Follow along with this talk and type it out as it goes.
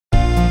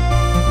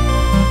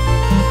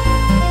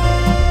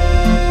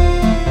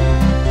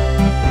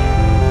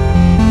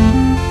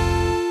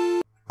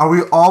Are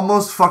we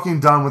almost fucking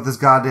done with this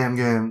goddamn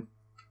game?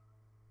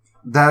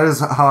 That is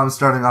how I'm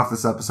starting off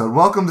this episode.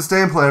 Welcome to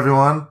Stay and Play,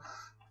 everyone.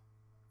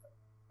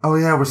 Oh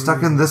yeah, we're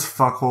stuck in this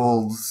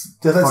fuckhole's.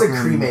 Dude, that's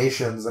like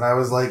cremations, and I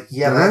was like,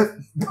 yeah, Did it?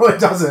 no, it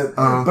doesn't.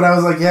 But I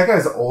was like, yeah, that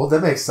guy's old.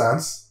 That makes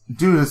sense.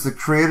 Dude, it's the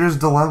creator's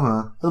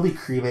dilemma. He'll be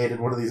cremated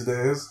one of these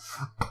days.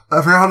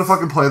 I forgot how to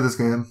fucking play this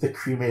game. The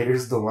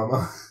cremator's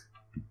dilemma.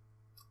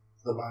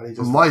 The body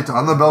just... Light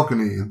on the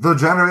balcony. The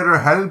generator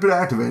hadn't been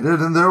activated,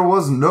 and there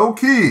was no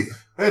key.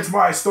 It's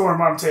my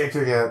storm, I'm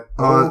taking it.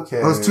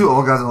 Okay. Those two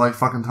old guys are like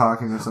fucking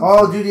talking or something.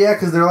 Oh, dude, yeah,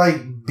 because they're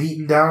like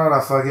beating down on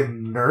a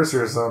fucking nurse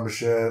or some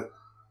shit.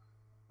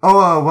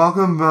 Oh,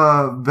 welcome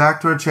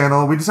back to our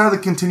channel. We decided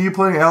to continue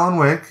playing Alan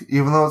Wake,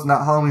 even though it's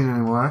not Halloween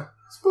anymore.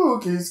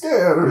 Spooky,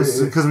 scary.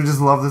 Because we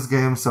just love this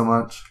game so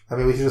much. I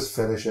mean, we should just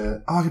finish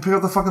it. Oh, I can pick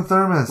up the fucking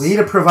thermos. We need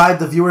to provide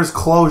the viewers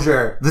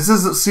closure. This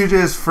is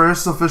CJ's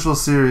first official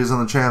series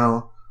on the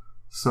channel.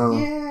 So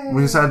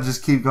we decided to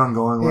just keep on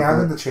going with it. Yeah,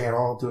 I'm in the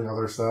channel doing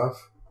other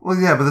stuff. Well,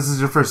 yeah, but this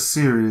is your first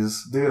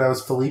series. Dude, I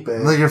was Felipe.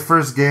 Like your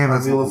first game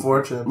that's Wheel of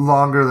Fortune.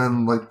 Longer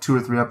than like 2 or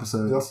 3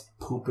 episodes. You'll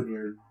poop in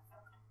your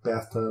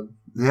bathtub.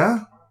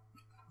 Yeah?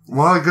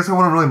 Well, I guess I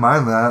wouldn't really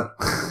mind that.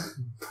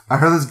 I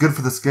heard it's good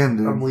for the skin,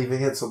 dude. I'm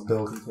leaving it so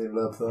Bill can clean it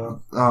up,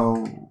 though.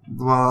 Oh,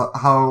 well,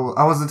 how...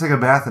 I wasn't taking a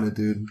bath in it,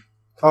 dude.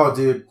 Oh,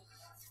 dude.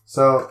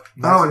 So...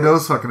 Oh, my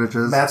nose fucking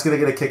itches. Matt's gonna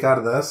get a kick out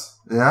of this.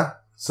 Yeah?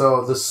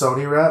 So, the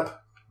Sony rep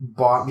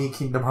bought me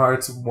Kingdom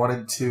Hearts 1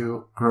 and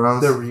 2.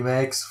 Gross. The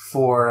remakes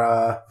for...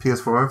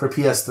 PS4? For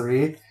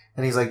PS3.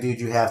 And he's like,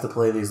 dude, you have to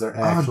play these. They're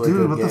actually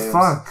good games. What the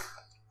fuck?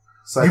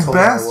 So I you told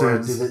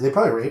bastards. him I would. They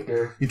probably raped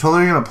her. You told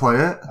her you're gonna play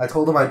it? I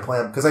told him I'd play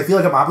them. Because I feel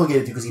like I'm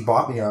obligated to because he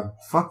bought me them.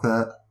 Fuck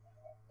that.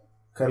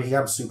 I mean, he got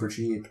them super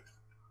cheap.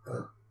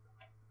 But...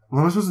 What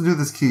am I supposed to do with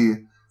this key?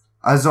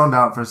 I zoned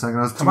out for a second.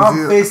 I was too Come on,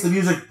 busy. face the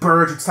music,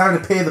 Burge. It's time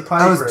to pay the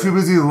piper. I was too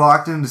busy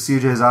locked into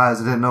CJ's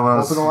eyes. I didn't know what I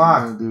was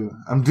going to do.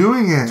 I'm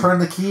doing it. Turn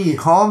the key.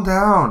 Calm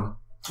down.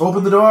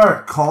 Open the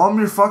door. Calm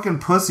your fucking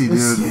pussy, dude.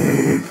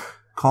 Escape.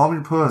 Calm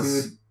your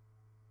puss. Dude.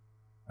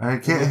 I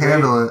can't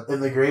handle it. In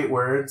the great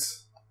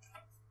words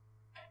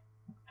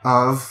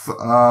of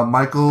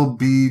Michael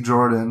B.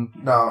 Jordan.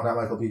 No, not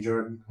Michael B.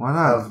 Jordan. Why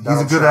not?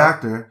 He's a good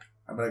actor.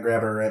 I'm gonna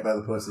grab her right by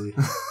the pussy.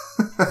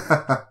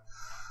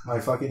 My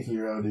fucking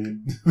hero,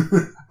 dude.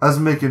 I was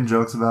making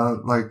jokes about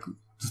it, like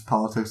just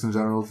politics in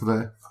general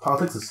today.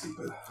 Politics is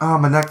stupid. Oh,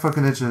 my neck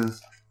fucking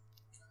itches.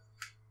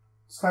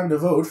 It's time to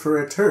vote for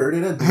a turd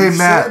in a douche Hey,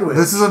 Matt, sandwich.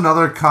 this is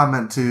another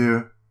comment to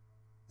you.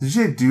 Did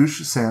you say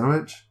douche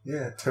sandwich?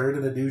 Yeah, turd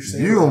in a douche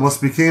sandwich. You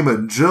almost became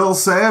a Jill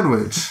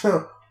sandwich.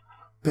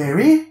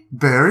 Barry?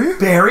 Barry?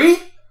 Barry?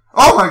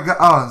 Oh my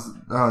god.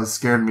 Oh, it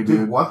scared me,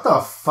 dude. What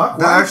the fuck?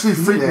 That actually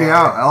freaked me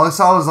out. All I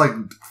saw was like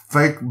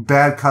fake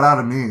bad cutout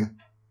of me.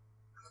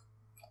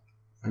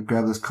 I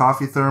grabbed this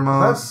coffee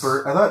thermos.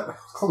 I thought I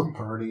called him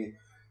Bernie.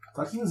 I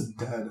thought he was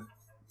dead.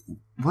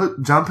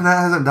 What? John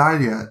Panette hasn't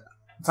died yet.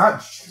 It's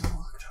not John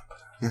Panette.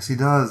 Yes, he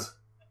does.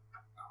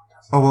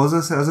 Oh, what was I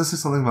say? I was going to say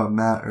something about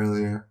Matt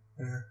earlier.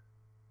 Yeah.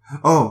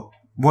 Oh,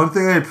 one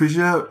thing I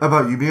appreciate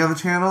about you being on the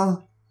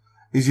channel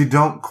is you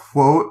don't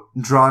quote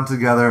Drawn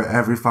Together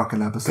every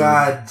fucking episode.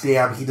 God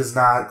damn, he does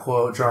not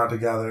quote Drawn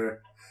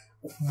Together.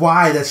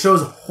 Why? That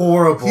show's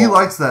horrible. He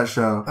likes that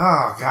show.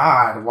 Oh,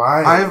 God,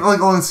 why? I've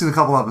only seen a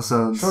couple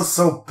episodes. The show's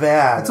so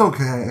bad. It's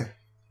okay.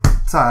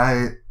 It's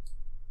alright.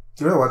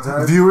 Do you know what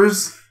time?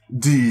 Viewers,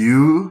 do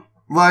you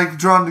like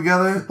Drawn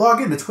Together?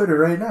 Log into Twitter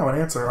right now and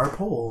answer our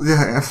poll.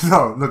 Yeah,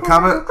 no,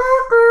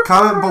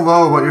 comment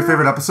below what your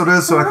favorite episode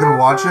is so I can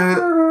watch it,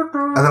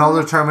 and then I'll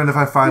determine if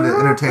I find it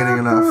entertaining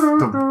enough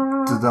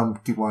to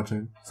keep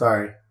watching.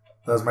 Sorry.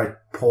 That was my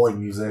polling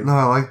music. No,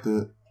 I liked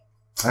it.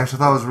 I actually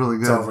thought it was really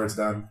good. It's over, it's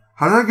done.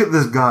 How did I get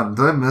this gun?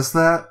 Did I miss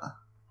that?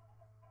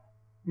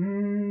 We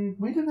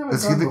didn't have a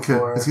gun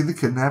before. Is he the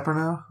kidnapper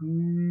now?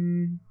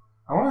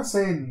 I want to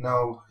say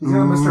no. He's got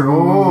Mr.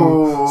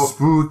 Oh.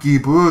 Spooky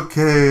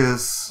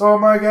bookcase. Oh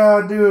my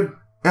god, dude.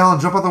 Alan,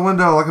 jump out the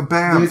window like a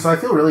bam. Dude, so I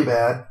feel really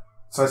bad.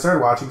 So I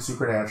started watching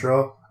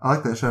Supernatural. I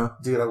like that show.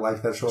 Dude, I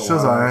like that show a lot,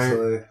 Show's alright.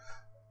 actually.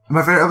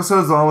 My favorite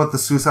episode is the one with the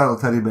suicidal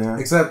teddy bear.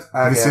 Except,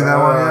 have you seen that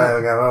one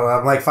yet?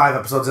 I'm like 5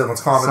 episodes in.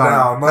 Let's calm it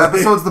down. That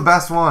episode's the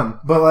best one.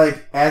 But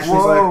like, Ashley's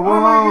like, oh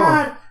my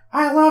god,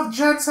 I love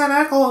Jensen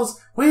Ackles.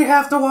 We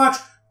have to watch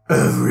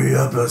every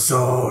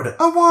episode.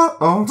 I want.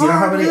 Oh, do you know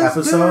how many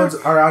episodes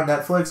are on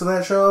Netflix of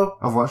that show?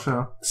 Of what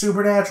show?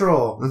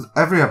 Supernatural. There's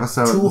every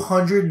episode.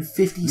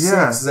 256,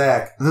 yeah.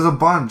 Zach. There's a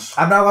bunch.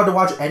 I'm not allowed to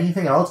watch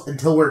anything else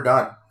until we're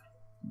done.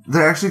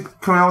 They're actually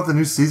coming out with a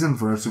new season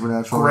for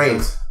Supernatural.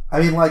 Great. I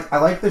mean, like, I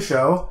like the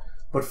show,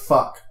 but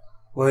fuck.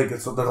 Like,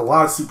 there's a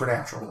lot of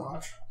Supernatural to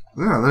watch.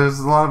 Yeah, there's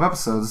a lot of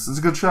episodes. It's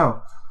a good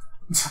show.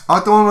 I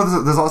like the one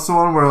where there's also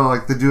one where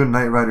like they do a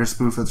Knight Rider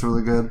spoof that's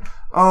really good.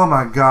 Oh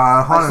my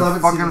god,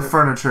 haunted fucking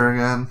furniture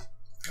again.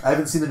 I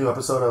haven't seen the new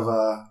episode of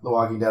The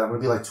Walking Dead. I'm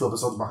gonna be like 2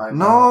 episodes behind.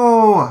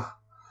 No!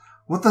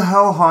 What the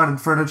hell, haunted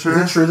furniture?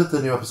 Is it true that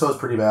the new episode is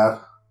pretty bad?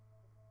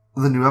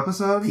 The new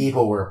episode?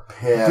 People were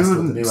pissed with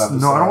the new episode.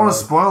 No, I don't want to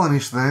spoil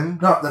anything.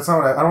 No, that's not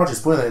what I don't want you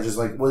to spoil it. It's just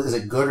like, is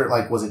it good or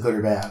was it good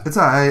or bad? It's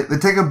alright. They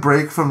take a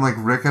break from like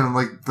Rick and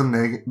like the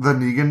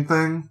Negan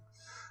thing.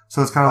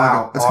 So it's kind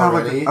of kind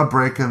of like a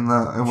break in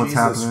what's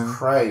happening. Jesus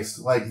Christ.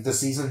 Like, the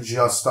season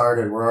just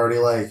started. We're already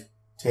like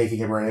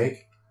taking a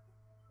break.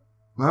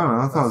 I don't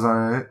know. I thought it was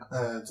alright.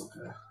 It's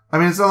okay. I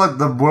mean, it's not like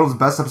the world's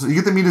best episode. You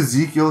get to meet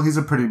Ezekiel. He's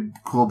a pretty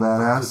cool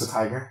badass. He's a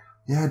tiger?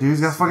 Yeah, dude.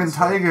 He's got a fucking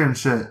tiger and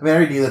shit. I mean, I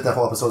already knew that the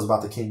whole episode was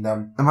about the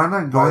kingdom. Am I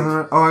not going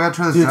there? Oh, I gotta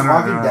try this. Dude, it's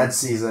Walking Dead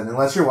season.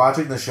 Unless you're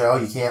watching the show,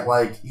 you can't,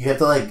 like... You have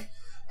to, like,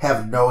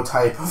 have no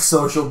type of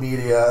social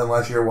media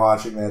unless you're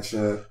watching that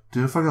shit.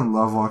 Dude, I fucking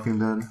love Walking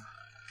Dead.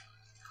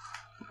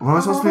 What am I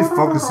supposed to be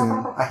focusing?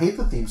 I hate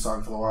the theme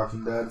song for The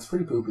Walking Dead. It's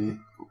pretty poopy.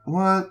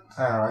 What?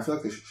 I don't know. I feel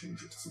like they should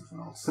change it to something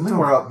else. Something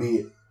more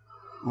upbeat.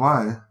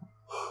 Why?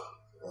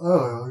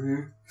 Oh,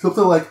 dude.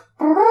 Something like...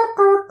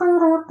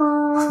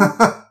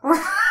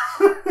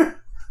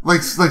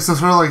 like some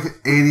sort of like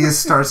 80s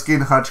Starsky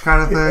and Hutch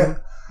kind of thing.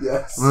 Yeah.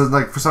 Yes.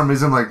 Like for some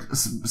reason, like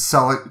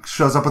Selleck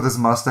shows up with his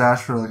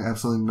mustache for like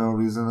absolutely no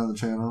reason on the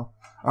channel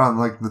or on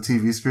like the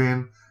TV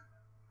screen.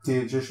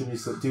 Dude, just should be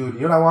so. Dude,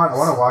 you know what I want? I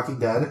want a Walking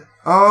Dead.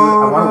 Oh,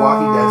 dude, I want a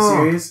Walking Dead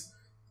series,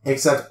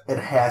 except it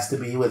has to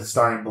be with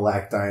starring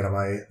Black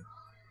Dynamite.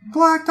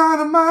 Black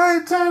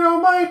Dynamite,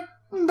 Dynamite.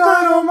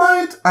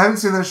 I haven't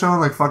seen that show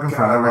in like fucking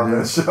forever,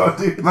 dude. That show,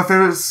 dude. One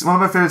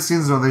of my favorite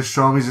scenes is when they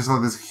show him he's just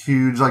like this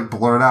huge, like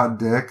blurred out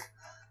dick.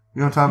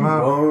 You know what I'm talking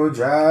about? Oh,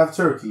 jive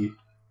turkey,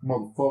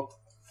 motherfucker.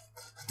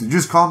 Did you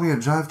just call me a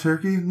jive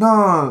turkey?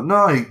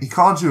 No, he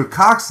called you a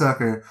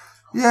cocksucker.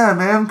 Yeah,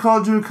 man,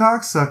 called you a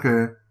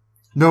cocksucker.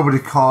 Nobody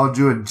called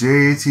you a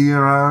JT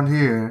around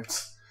here.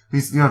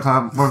 He's, you know what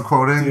I'm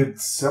quoting? Dude,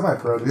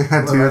 semi-pro, dude.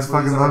 Yeah, dude, that's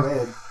fucking love.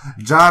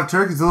 Jive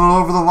turkey's a little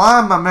over the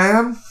line, my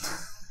man.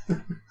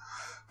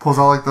 Pulls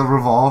out like the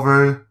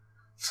revolver.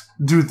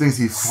 Dude thinks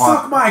he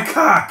fought. Suck my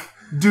cock!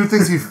 Dude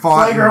thinks he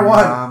fought. Flagrant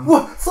one.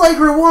 What?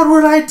 Flagrant one,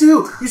 what did I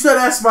do? You said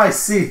S my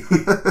C.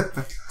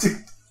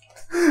 Dude.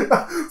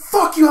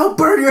 Fuck you, I'll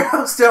burn your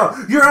house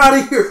down. You're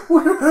out of here.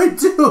 What did I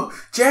do?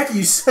 Jackie,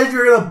 you said you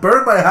were gonna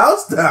burn my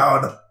house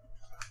down.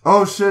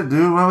 Oh shit,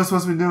 dude, what am I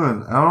supposed to be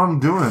doing? I don't know what I'm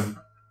doing.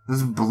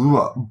 This blew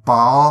up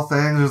ball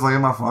thing just like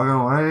in my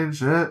fucking way and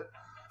shit.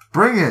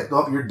 Bring it.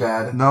 Oh, you're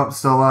dead. Nope,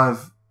 still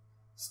alive.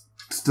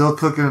 Still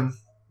cooking.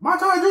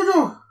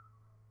 Mata-do-do.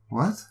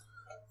 What?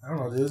 I don't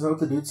know, dude. Is that what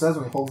the dude says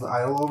when he holds the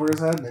idol over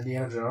his head in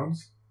Indiana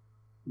Jones?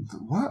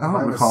 What? I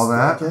don't recall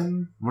that.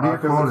 What are you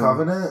quoting? Ark of the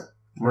Covenant?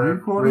 What are you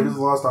quoting? Raiders of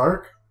the Lost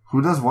Ark?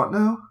 Who does what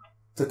now?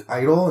 The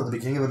idol in the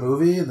beginning of the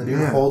movie, and the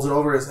dude holds it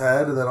over his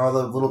head, and then all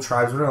the little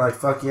tribesmen are like,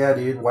 fuck yeah,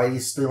 dude, why are you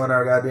stealing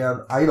our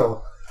goddamn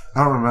idol?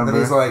 I don't remember. And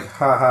then he's like,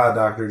 haha,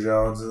 Dr.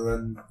 Jones, and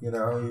then, you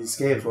know, he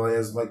escapes while he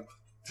has, like...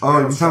 Oh,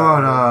 you're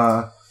talking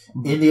about,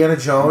 Indiana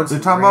Jones.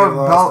 You're talking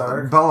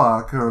about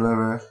Belloc or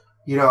whatever.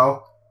 You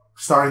know,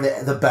 starring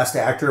the best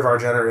actor of our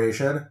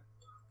generation.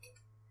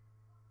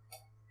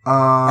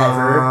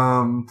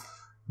 Ever.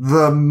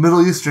 The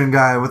Middle Eastern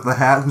guy with the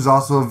hat who's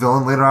also a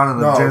villain later on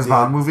in a James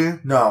Bond movie?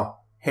 No.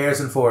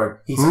 Harrison Ford.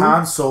 He's Who?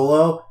 Han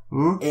Solo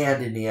Who?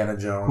 and Indiana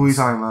Jones. Who are you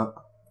talking about?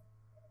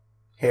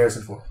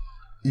 Harrison Ford.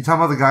 You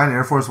talking about the guy in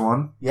Air Force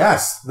One?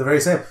 Yes, the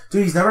very same.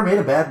 Dude, he's never made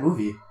a bad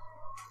movie.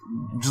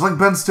 Just like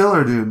Ben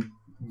Stiller, dude.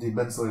 Dude,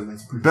 Ben Stiller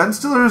makes Ben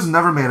Stiller's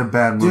never made a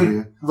bad movie.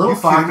 Dude, Little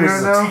Fockers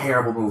is a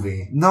terrible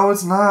movie. No,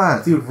 it's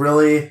not. Dude,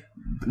 really?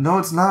 No,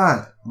 it's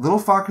not. Little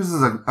Fockers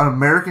is an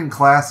American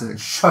classic.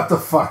 Shut the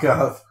fuck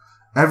up.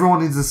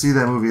 Everyone needs to see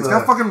that movie. It's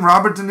got fucking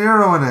Robert De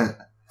Niro in it.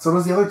 So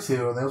does the other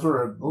two,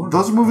 and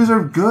those movies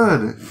are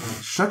good.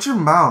 Shut your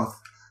mouth.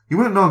 You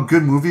wouldn't know a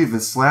good movie if it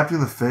slapped you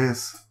in the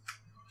face.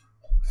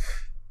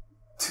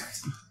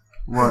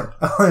 What?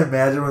 All I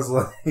imagine was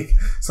like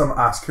some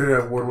Oscar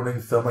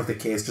award-winning film, like The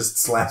Case, just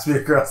slaps me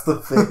across the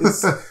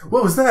face.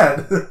 What was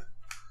that?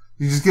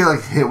 You just get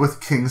like hit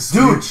with King's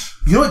Speech. Dude,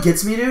 you know what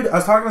gets me, dude? I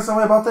was talking to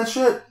somebody about that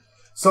shit.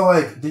 So,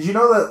 like, did you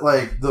know that,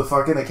 like, the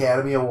fucking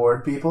Academy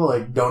Award people,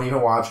 like, don't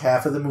even watch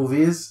half of the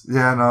movies?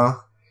 Yeah,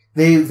 no.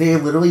 They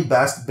literally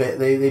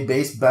they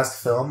base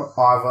best film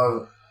off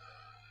of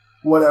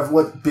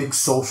what big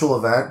social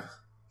event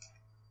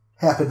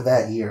happened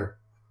that year.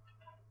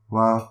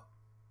 Wow.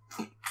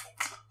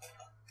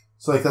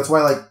 So, like, that's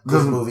why, like,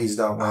 good movies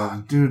don't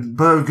win. Dude,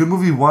 but a good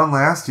movie won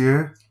last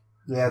year.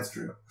 Yeah, that's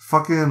true.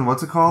 Fucking,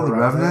 what's it called? The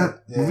Revenant?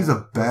 Yeah. Movie's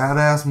a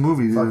badass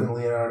movie, dude. Fucking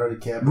Leonardo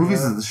DiCaprio.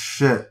 Movies is the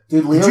shit.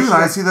 Dude, Leo did you and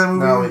I see that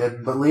movie? No, we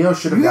didn't. But Leo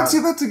should have You didn't see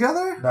that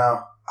together?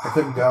 No. I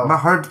couldn't go. My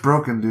heart's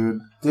broken,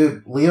 dude.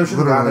 Dude, Leo should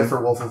have gotten it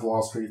for Wolf of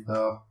Wall Street,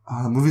 though.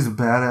 Oh, the movie's a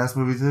badass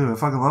movie, too. I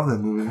fucking love that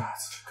movie. God,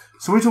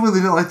 somebody told me they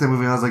didn't like that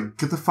movie, and I was like,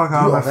 get the fuck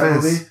out of my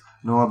face. Movie?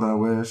 No, but I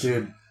wish.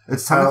 Dude,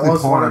 it's technically I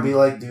almost want to be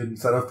like, dude,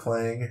 instead of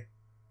playing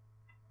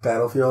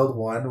Battlefield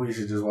 1, we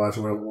should just watch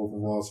Wolf of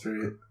Wall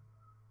Street.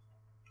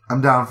 I'm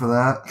down for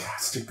that. God,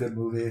 such a good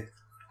movie.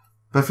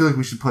 But I feel like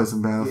we should play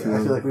some Battlefield. Yeah,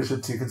 I feel like we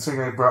should too,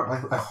 considering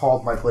I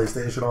hauled my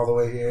PlayStation all the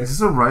way here. Is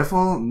this a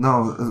rifle?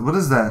 No. What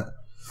is that?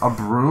 A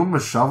broom? A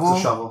shovel? It's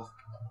a shovel.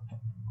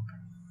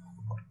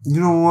 You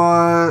know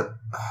what?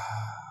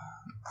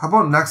 How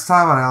about next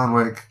time on Alan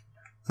Wake?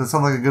 Does that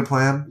sound like a good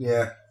plan?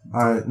 Yeah.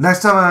 Alright,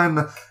 next time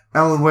on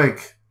Alan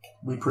Wake,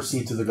 we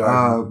proceed to the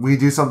garden. we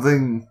do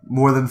something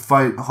more than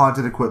fight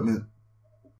haunted equipment.